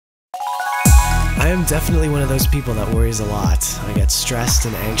I am definitely one of those people that worries a lot. I get stressed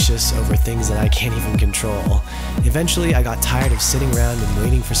and anxious over things that I can't even control. Eventually, I got tired of sitting around and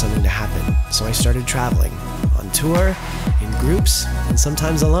waiting for something to happen, so I started traveling. On tour, in groups, and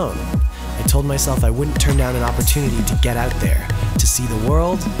sometimes alone. I told myself I wouldn't turn down an opportunity to get out there, to see the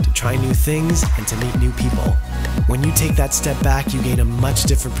world, to try new things, and to meet new people. When you take that step back, you gain a much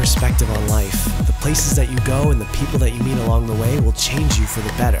different perspective on life. The places that you go and the people that you meet along the way will change you for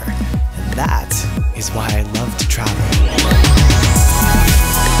the better. And that is why I love to travel.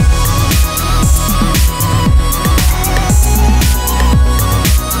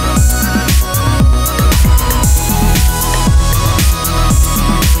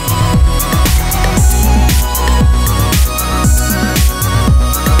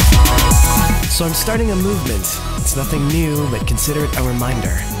 So I'm starting a movement. It's nothing new, but consider it a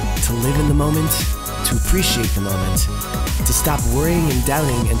reminder to live in the moment, to appreciate the moment, to stop worrying and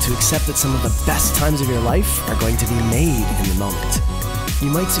doubting, and to accept that some of the best times of your life are going to be made in the moment.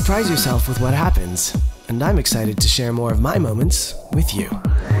 You might surprise yourself with what happens, and I'm excited to share more of my moments with you.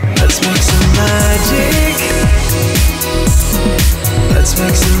 Let's make some magic.